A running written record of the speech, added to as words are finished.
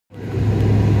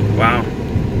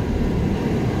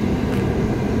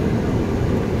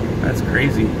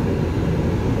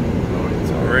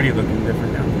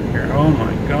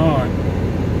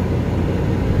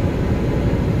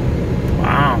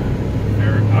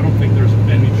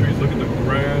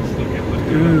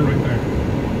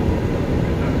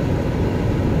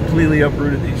completely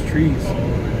uprooted these trees. Oh,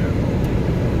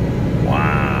 yeah.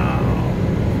 Wow.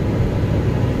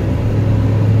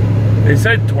 They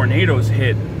said tornadoes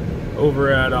hit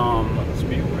over at The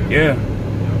Speedway. yeah.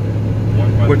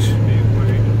 One by Which the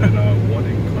Speedway, and then one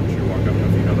in Country Walk. I don't know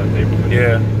if you know that neighborhood.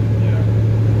 yeah. Yeah.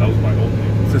 That was my old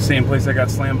neighborhood. It's the same place I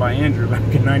got slammed by Andrew back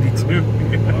in '92. We were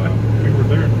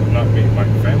there. Not me. My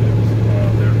family was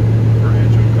there for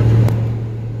Andrew and Country Walk.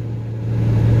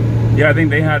 Yeah, I think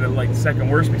they had it like second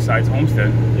worst besides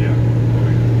Homestead. Yeah.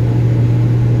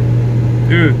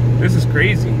 Dude, this is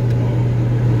crazy.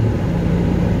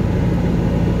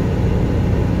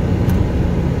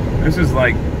 This is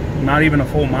like not even a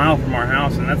full mile from our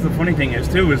house, and that's the funny thing is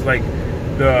too, is like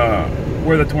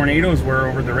where the tornadoes were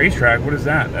over the racetrack. What is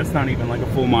that? That's not even like a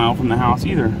full mile from the house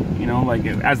either. You know, like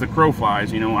as the crow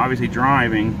flies. You know, obviously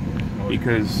driving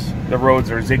because the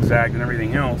roads are zigzagged and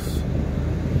everything else.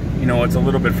 You know, it's a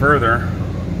little bit further,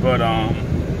 but oh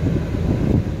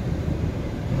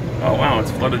wow,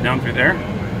 it's flooded down through there.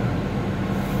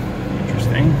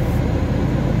 Interesting.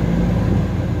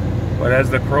 But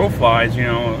as the crow flies, you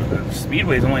know, the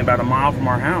Speedway is only about a mile from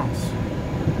our house.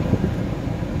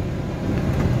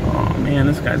 Oh man,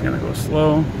 this guy's gonna go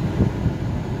slow.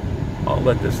 I'll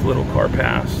let this little car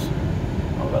pass.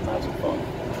 Oh, that's have some fun.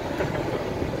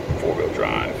 Four-wheel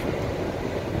drive.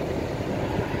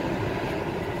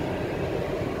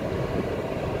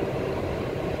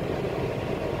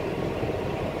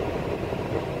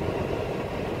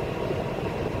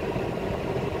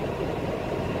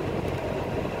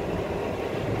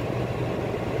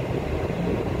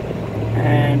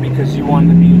 And because you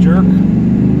wanted to be a jerk.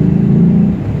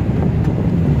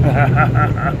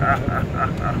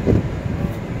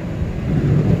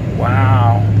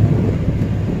 Wow.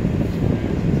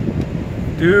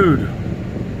 Dude. Look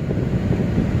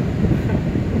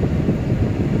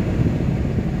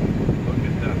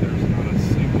at that. There's not a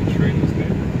single tree in this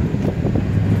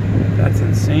neighborhood. That's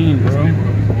insane, This bro.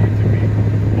 neighborhood is going to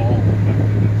be all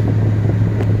after this.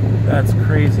 That's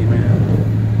crazy, man.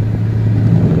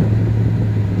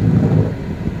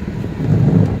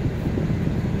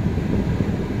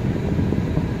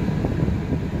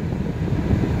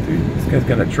 This guy's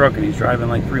got a truck and he's driving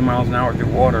like 3 miles an hour through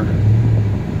water.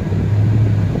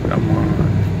 Come on.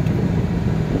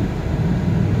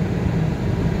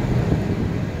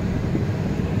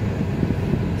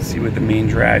 Let's see what the main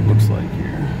drag looks like.